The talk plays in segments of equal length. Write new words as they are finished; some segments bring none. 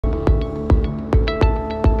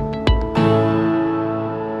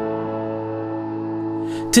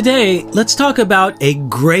Today, let's talk about a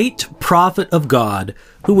great prophet of God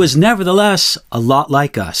who was nevertheless a lot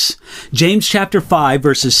like us. James chapter 5,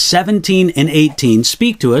 verses 17 and 18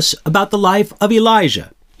 speak to us about the life of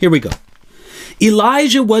Elijah. Here we go.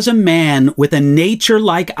 Elijah was a man with a nature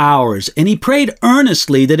like ours, and he prayed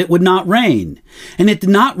earnestly that it would not rain. And it did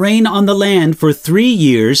not rain on the land for 3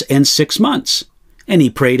 years and 6 months. And he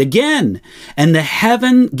prayed again, and the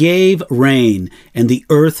heaven gave rain, and the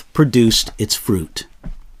earth produced its fruit.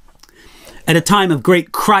 At a time of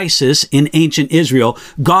great crisis in ancient Israel,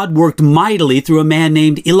 God worked mightily through a man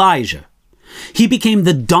named Elijah. He became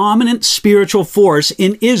the dominant spiritual force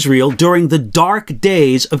in Israel during the dark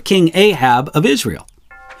days of King Ahab of Israel.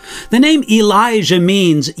 The name Elijah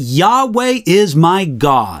means Yahweh is my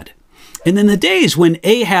God. And in the days when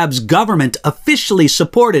Ahab's government officially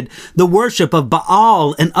supported the worship of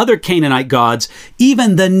Baal and other Canaanite gods,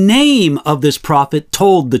 even the name of this prophet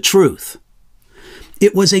told the truth.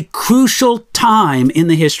 It was a crucial time in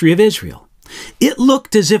the history of Israel. It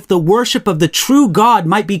looked as if the worship of the true God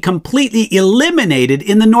might be completely eliminated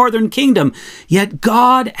in the northern kingdom, yet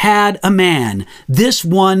God had a man, this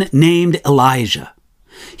one named Elijah.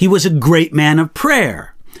 He was a great man of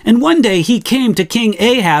prayer, and one day he came to King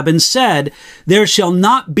Ahab and said, "There shall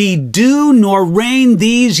not be dew nor rain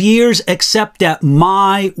these years except at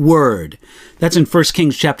my word." That's in 1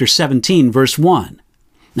 Kings chapter 17, verse 1.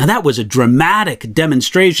 Now that was a dramatic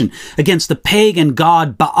demonstration against the pagan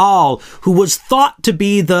god Baal, who was thought to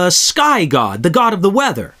be the sky god, the god of the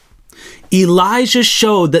weather. Elijah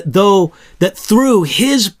showed that through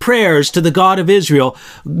his prayers to the God of Israel,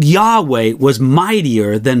 Yahweh was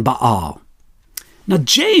mightier than Baal. Now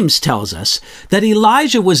James tells us that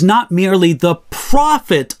Elijah was not merely the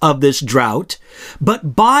prophet of this drought,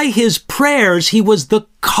 but by his prayers he was the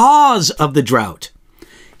cause of the drought.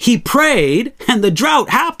 He prayed, and the drought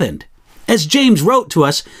happened. As James wrote to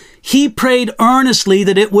us, he prayed earnestly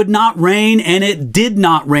that it would not rain, and it did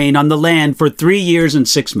not rain on the land for 3 years and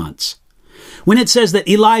 6 months. When it says that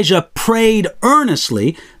Elijah prayed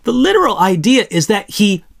earnestly, the literal idea is that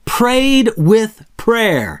he prayed with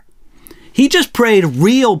prayer. He just prayed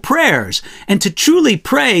real prayers, and to truly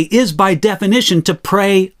pray is by definition to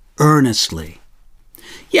pray earnestly.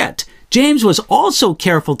 Yet, James was also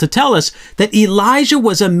careful to tell us that Elijah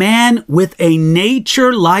was a man with a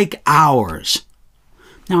nature like ours.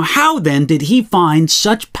 Now, how then did he find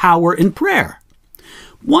such power in prayer?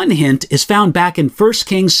 One hint is found back in 1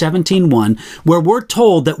 Kings 17:1, where we're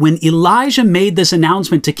told that when Elijah made this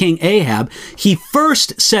announcement to King Ahab, he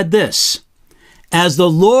first said this, "As the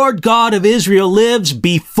Lord God of Israel lives,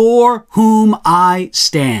 before whom I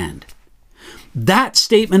stand." That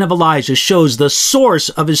statement of Elijah shows the source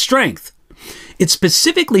of his strength. It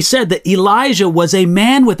specifically said that Elijah was a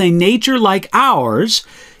man with a nature like ours,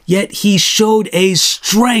 yet he showed a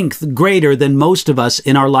strength greater than most of us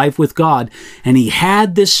in our life with God, and he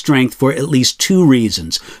had this strength for at least 2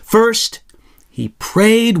 reasons. First, he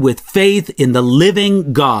prayed with faith in the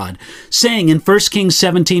living God, saying in 1 Kings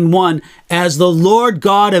 17:1, "As the Lord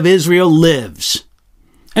God of Israel lives."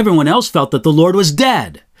 Everyone else felt that the Lord was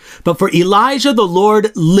dead. But for Elijah, the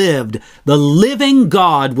Lord lived. The living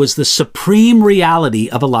God was the supreme reality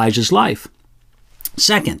of Elijah's life.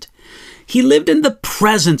 Second, he lived in the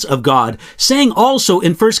presence of God, saying also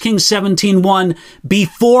in 1 Kings 17:1,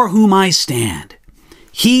 "Before whom I stand."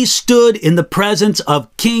 He stood in the presence of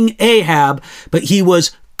King Ahab, but he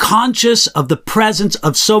was conscious of the presence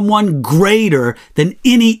of someone greater than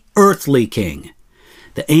any earthly king.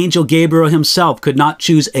 The angel Gabriel himself could not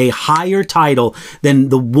choose a higher title than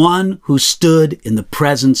the one who stood in the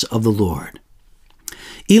presence of the Lord.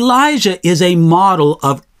 Elijah is a model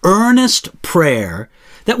of earnest prayer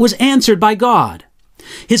that was answered by God.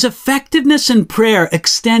 His effectiveness in prayer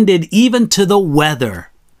extended even to the weather.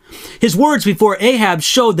 His words before Ahab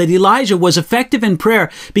showed that Elijah was effective in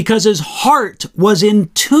prayer because his heart was in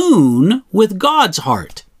tune with God's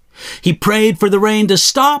heart. He prayed for the rain to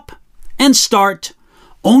stop and start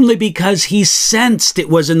only because he sensed it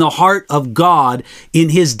was in the heart of God in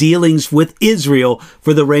his dealings with Israel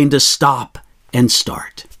for the rain to stop and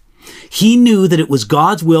start. He knew that it was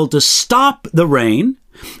God's will to stop the rain,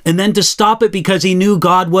 and then to stop it because he knew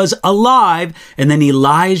God was alive, and then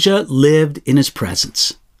Elijah lived in his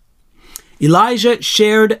presence. Elijah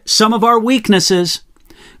shared some of our weaknesses.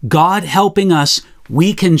 God helping us,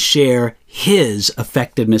 we can share his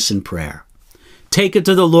effectiveness in prayer. Take it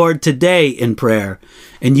to the Lord today in prayer,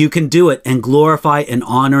 and you can do it and glorify and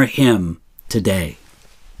honor him today.